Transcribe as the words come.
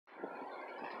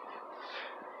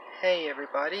Hey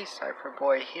everybody,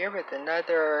 Seiferboy here with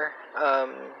another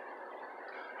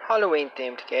Halloween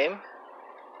themed game.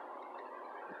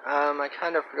 I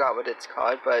kind of forgot what it's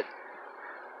called, but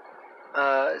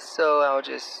so I'll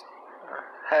just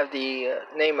have the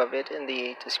name of it in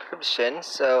the description.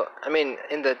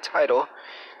 In the title.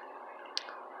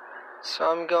 So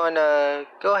I'm gonna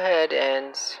go ahead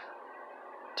and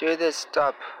do this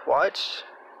stopwatch.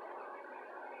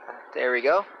 There we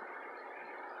go.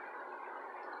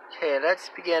 Okay, let's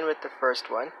begin with the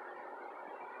first one.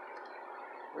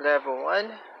 Level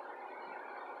 1.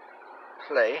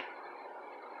 Play.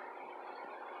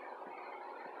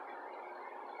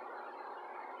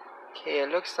 Okay, it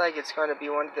looks like it's going to be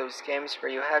one of those games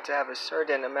where you have to have a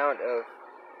certain amount of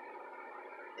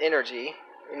energy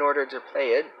in order to play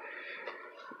it.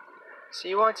 So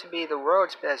you want to be the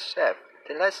world's best chef,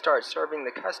 then let's start serving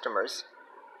the customers.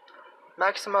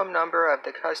 Maximum number of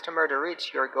the customer to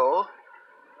reach your goal,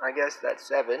 I guess that's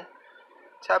 7.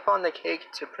 Tap on the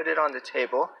cake to put it on the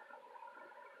table.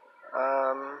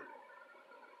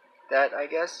 That I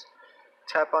guess.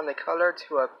 Tap on the color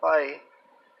to apply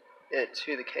it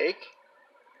to the cake.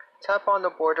 Tap on the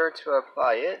border to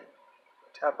apply it.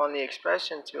 Tap on the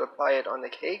expression to apply it on the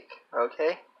cake.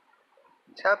 Okay.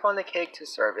 Tap on the cake to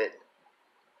serve it.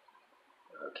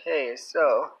 Okay,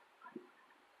 so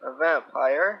a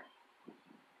vampire.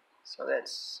 So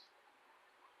let's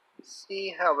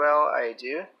see how well I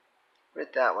do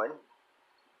with that one.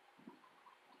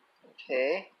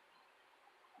 Okay.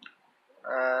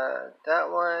 That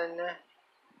one.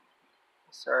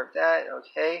 Serve that.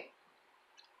 Okay.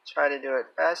 Try to do it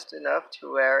fast enough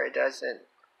to where it doesn't,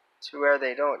 to where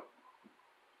they don't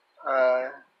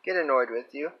get annoyed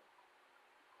with you.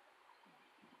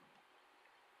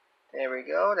 There we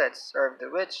go. Let's serve the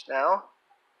witch now.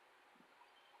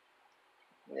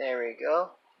 There we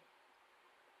go.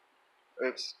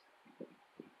 Oops.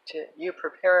 You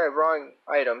prepare a wrong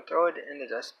item. Throw it in the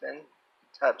dustbin.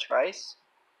 Tap twice.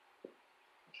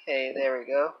 Okay, there we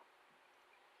go.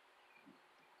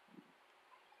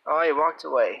 Oh, he walked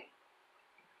away.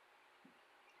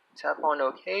 Tap on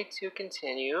OK to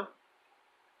continue.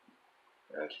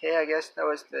 Okay, I guess that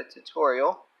was the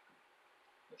tutorial.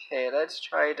 Okay, let's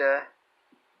try to...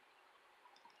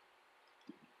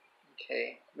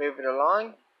 Okay, move it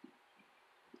along.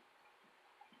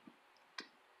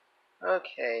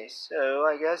 Okay, so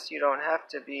I guess you don't have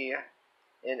to be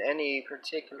in any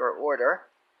particular order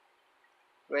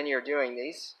when you're doing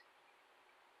these.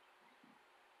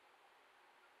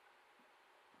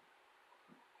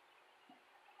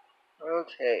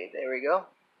 Okay, there we go.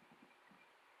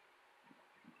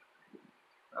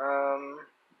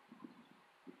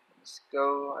 Let's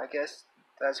go, I guess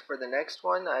that's for the next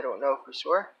one. I don't know for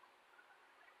sure.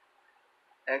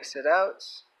 Exit out.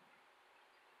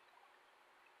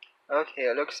 Okay,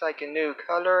 it looks like a new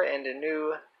color and a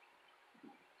new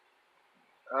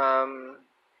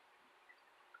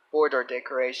border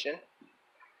decoration.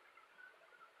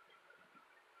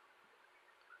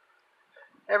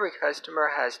 Every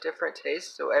customer has different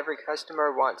tastes, so every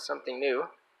customer wants something new.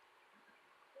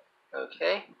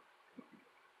 Okay.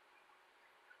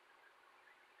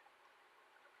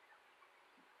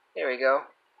 Here we go.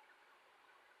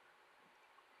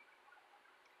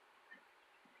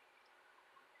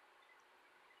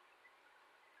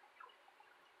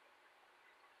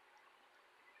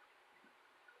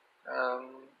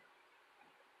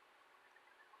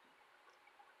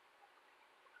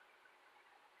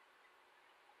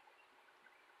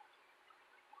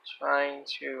 Trying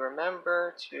to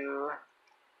remember to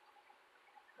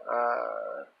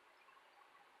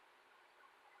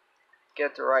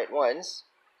get the right ones.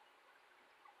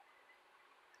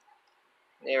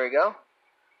 There we go.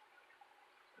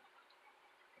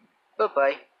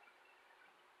 Bye-bye.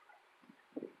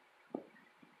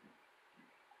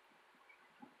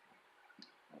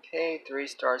 Okay, 3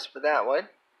 stars for that one.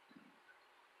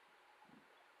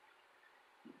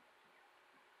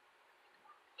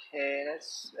 Okay,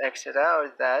 let's exit out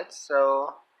of that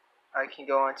so I can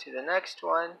go on to the next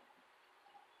one.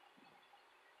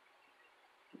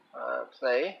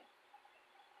 Play.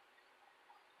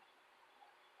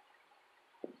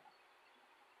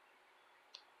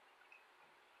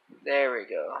 There we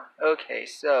go. Okay,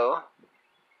 so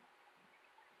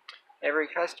every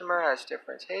customer has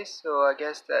different tastes, so I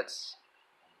guess that's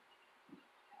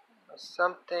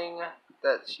something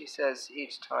that she says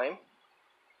each time.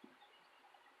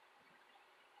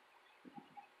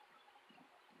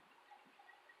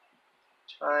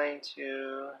 Trying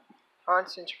to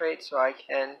concentrate so I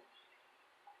can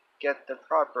get the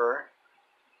proper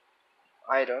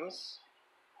items.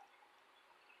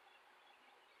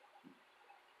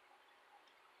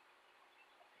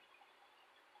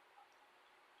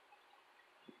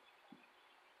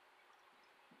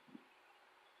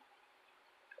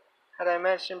 Had I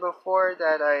mentioned before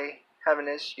that I have an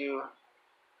issue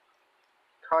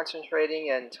concentrating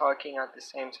and talking at the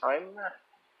same time?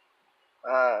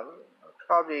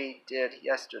 Probably did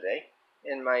yesterday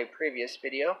in my previous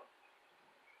video.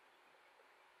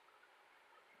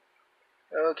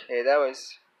 Okay, that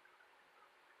was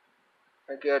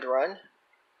a good run.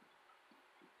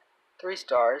 3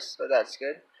 stars, so that's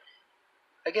good.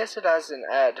 I guess it has an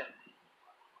ad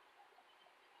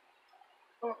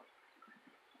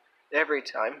every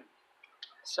time.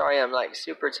 Sorry, I'm like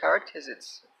super tired because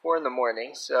it's 4 in the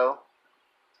morning, so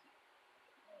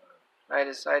I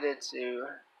decided to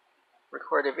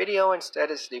record a video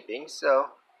instead of sleeping,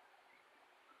 so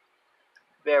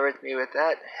bear with me with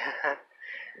that.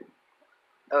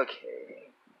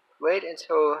 Okay, wait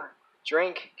until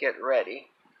drink get ready.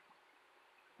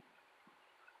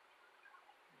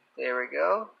 There we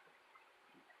go.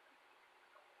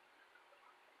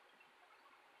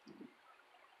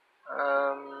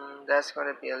 That's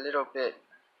going to be a little bit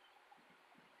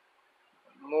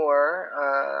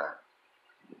more,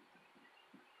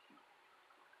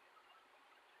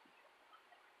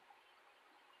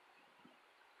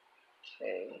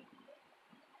 okay.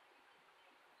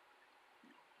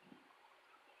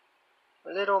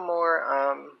 A little more,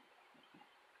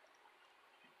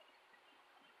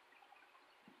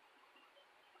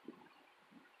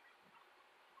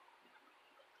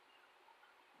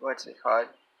 what's it called?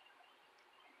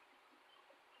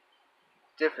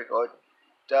 Difficult.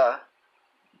 Duh.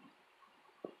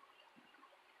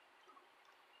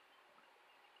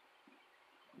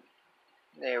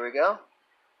 There we go.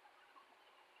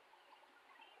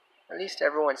 At least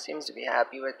everyone seems to be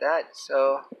happy with that,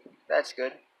 so that's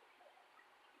good.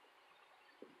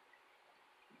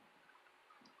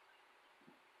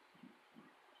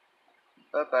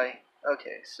 Bye-bye.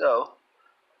 Okay, so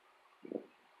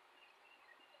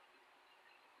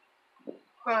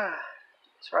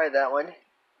try that one.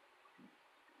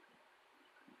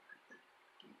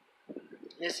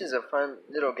 This is a fun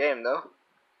little game though.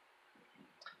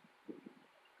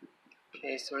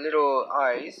 Okay, so little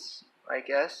eyes, I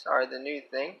guess, are the new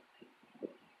thing.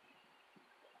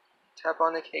 Tap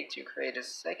on the cake to create a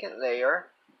second layer.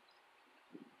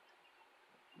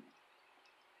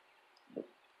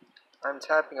 I'm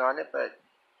tapping on it, but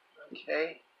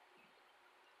okay.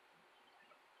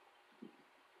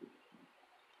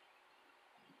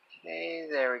 Okay,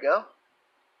 there we go.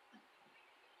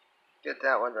 Get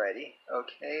that one ready.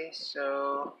 Okay,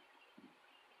 so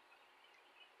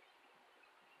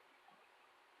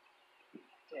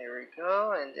there we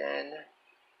go, and then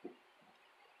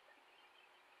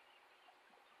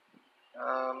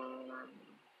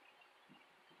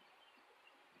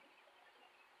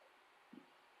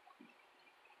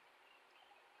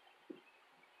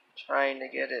trying to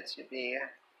get it to be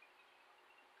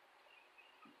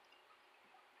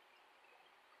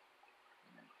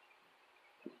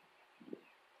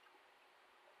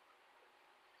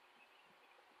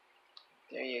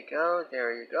there you go,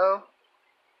 there you go.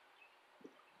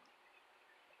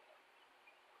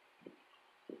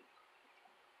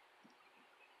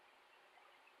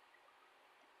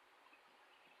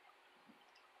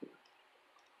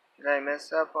 Did I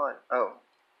mess up on? Oh,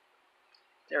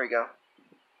 there we go.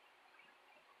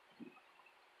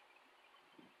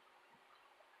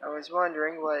 I was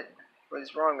wondering what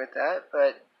was wrong with that,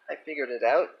 but I figured it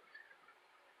out.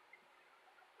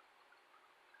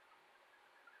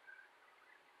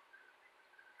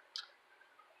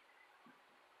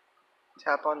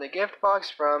 Tap on the gift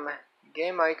box from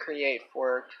game I create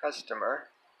for customer.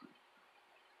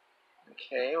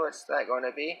 Okay, what's that going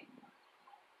to be?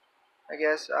 I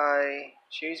guess I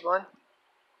choose one.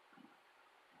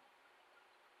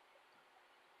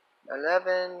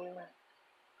 11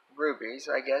 rubies,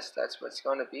 I guess that's what's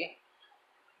going to be.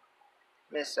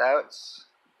 Miss outs.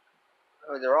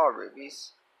 Oh, they're all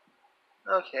rubies.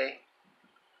 Okay.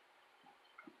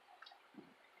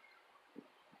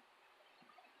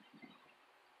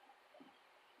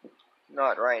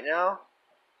 Not right now.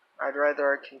 I'd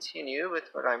rather continue with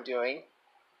what I'm doing.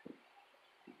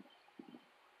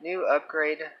 New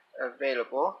upgrade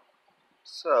available.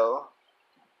 So,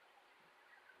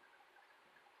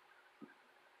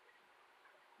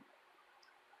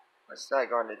 what's that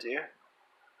going to do?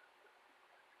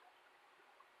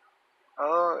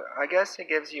 Oh, I guess it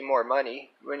gives you more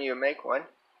money when you make one.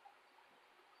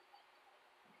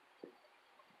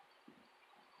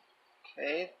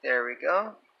 Okay, there we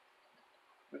go.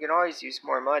 We can always use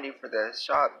more money for the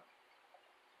shop.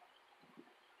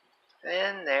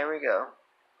 And there we go.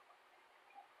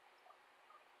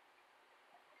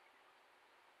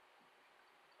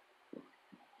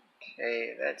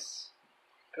 Okay, that's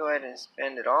Go ahead and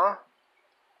spend it all.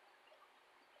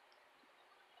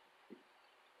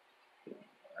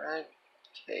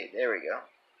 Okay, there we go.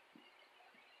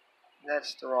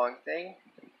 That's the wrong thing.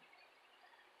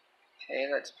 Okay,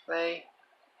 let's play.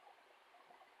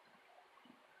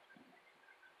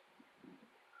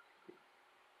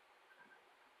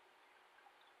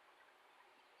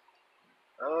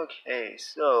 Okay,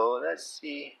 so let's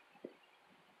see.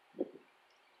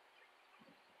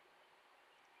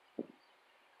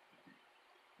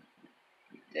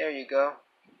 There you go.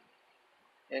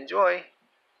 Enjoy.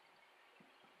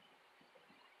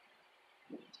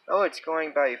 Oh, it's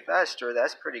going by faster.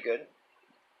 That's pretty good.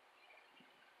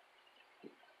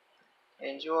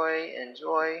 Enjoy,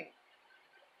 enjoy.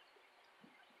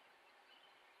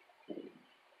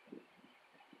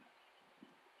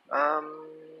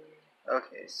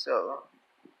 Okay, so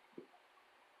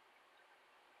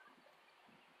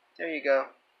there you go.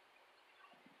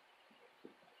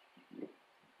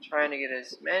 Trying to get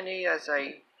as many as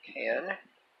I can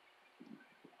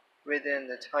within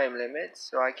the time limit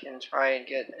so I can try and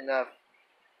get enough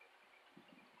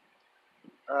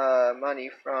money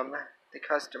from the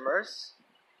customers.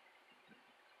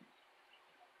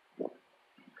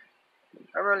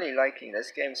 I'm really liking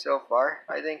this game so far.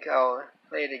 I think I'll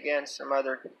play it again some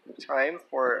other time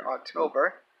for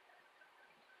October.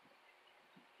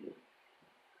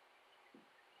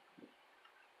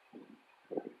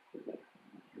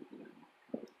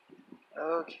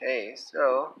 Okay,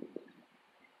 so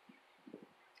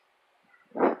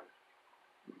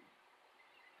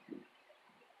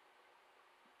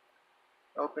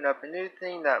open up a new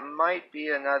thing that might be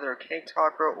another cake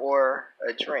topper or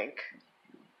a drink.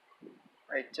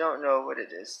 I don't know what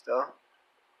it is though.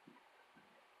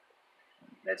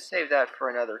 Let's save that for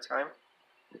another time.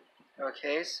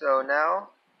 Okay, so now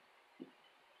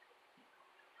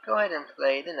go ahead and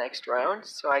play the next round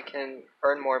so I can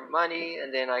earn more money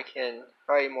and then I can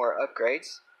buy more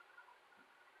upgrades.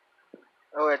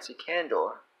 Oh, it's a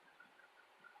candle.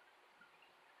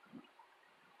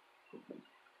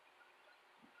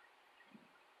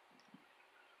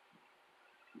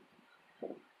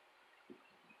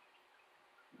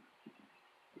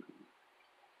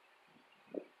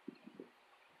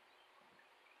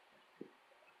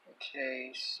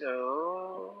 Okay,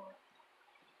 so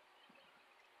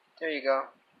there you go.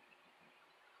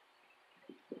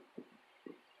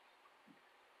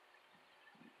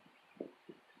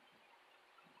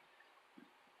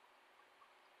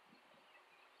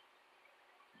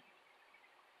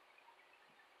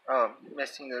 Oh,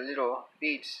 missing the little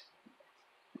beats.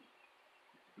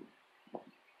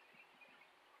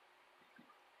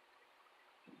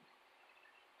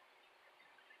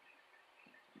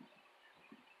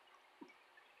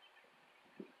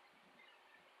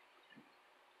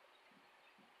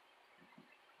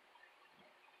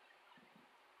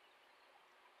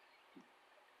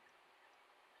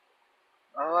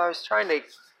 Oh, I was trying to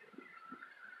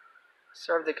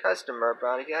serve the customer, but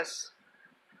I guess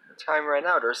the time ran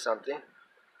out or something.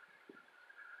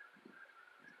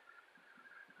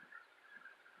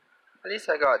 At least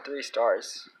I got 3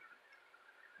 stars.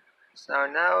 So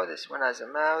now this one has a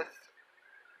mouth.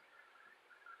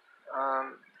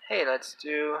 Hey, let's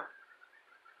do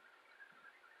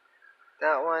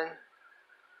that one.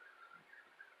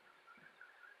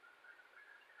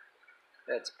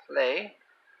 Let's play.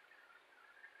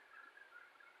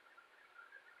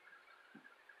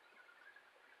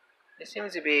 It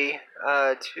seems to be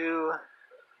 2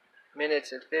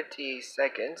 minutes and 50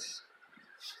 seconds.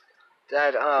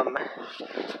 That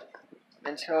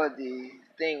until the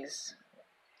things,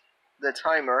 the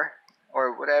timer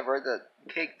or whatever, the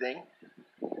cake thing,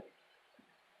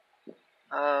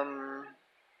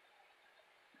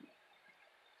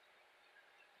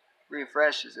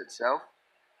 refreshes itself.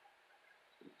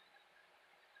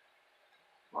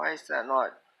 Why is that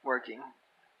not working?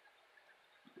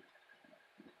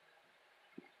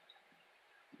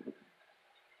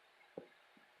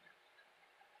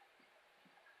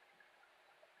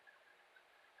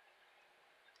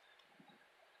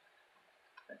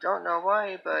 I don't know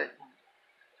why, but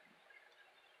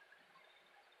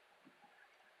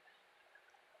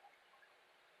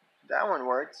that one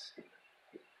works.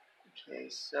 Okay,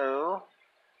 so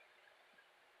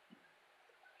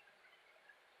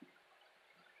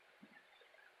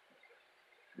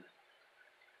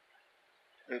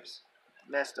oops,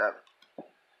 messed up.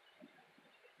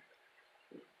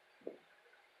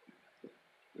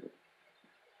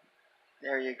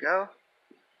 There you go.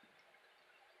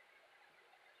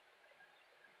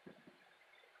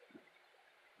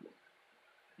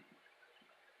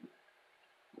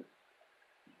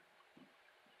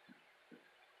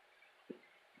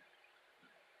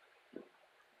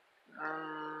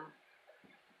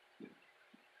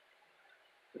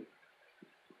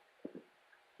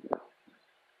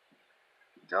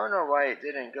 Don't know why it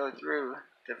didn't go through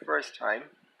the first time.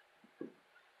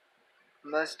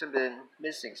 Must have been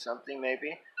missing something,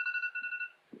 maybe.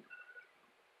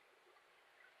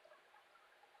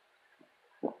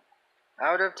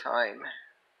 Out of time.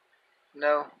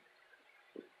 No.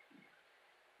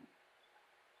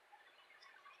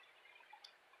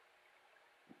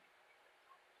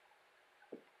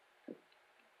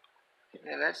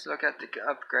 Okay, let's look at the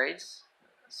upgrades.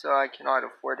 So I cannot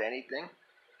afford anything.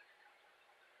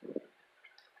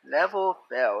 Level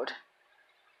failed.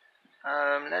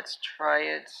 Let's try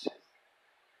it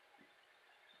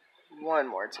one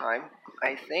more time,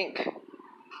 I think.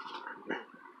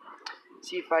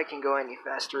 See if I can go any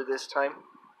faster this time.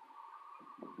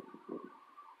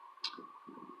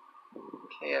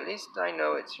 Okay, at least I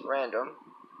know it's random.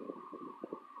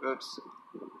 Oops.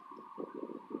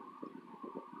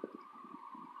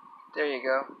 There you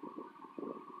go.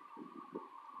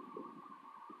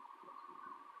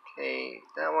 Okay,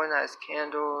 that one has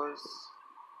candles.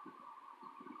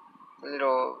 A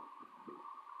little...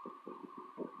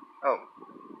 Oh,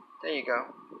 there you go.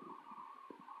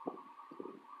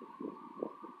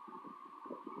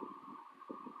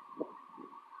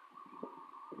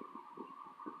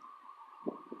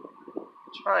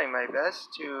 Trying my best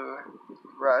to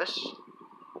rush.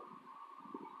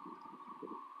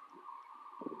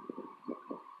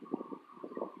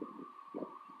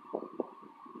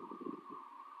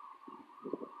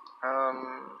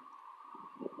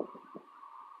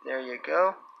 There you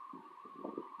go.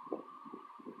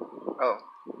 Oh,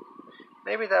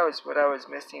 maybe that was what I was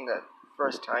missing that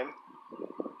first time.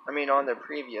 I mean, on the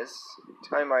previous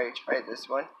time I tried this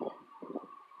one.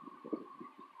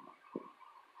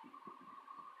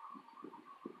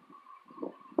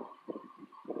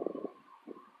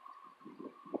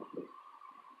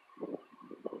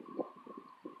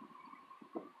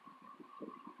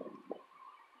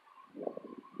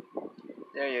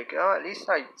 There you go. At least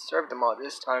I served them all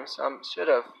this time, so I should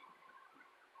have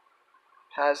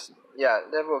passed. Yeah,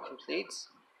 level completes.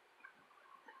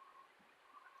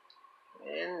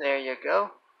 And there you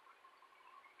go.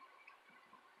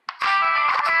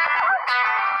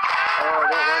 Oh, I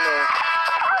don't want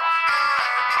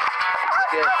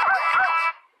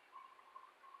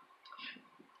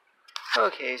to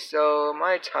skip. Okay, so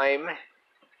my time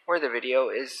for the video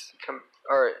is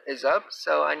up,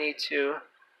 so I need to.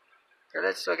 Here,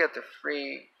 let's look at the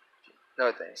free.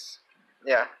 No thanks.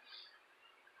 Yeah.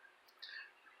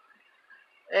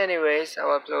 Anyways,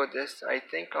 I'll upload this I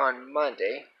think on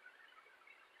Monday.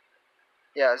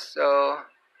 Yeah, so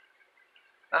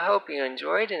I hope you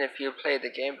enjoyed, and if you played the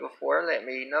game before, let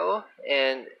me know,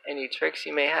 and any tricks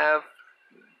you may have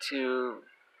to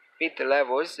beat the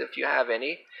levels if you have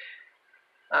any.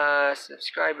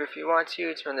 Subscribe if you want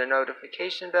to, turn the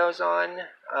notification bells on,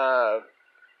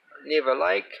 leave a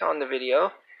like on the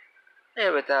video,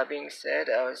 and with that being said,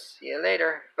 I'll see you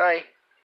later. Bye.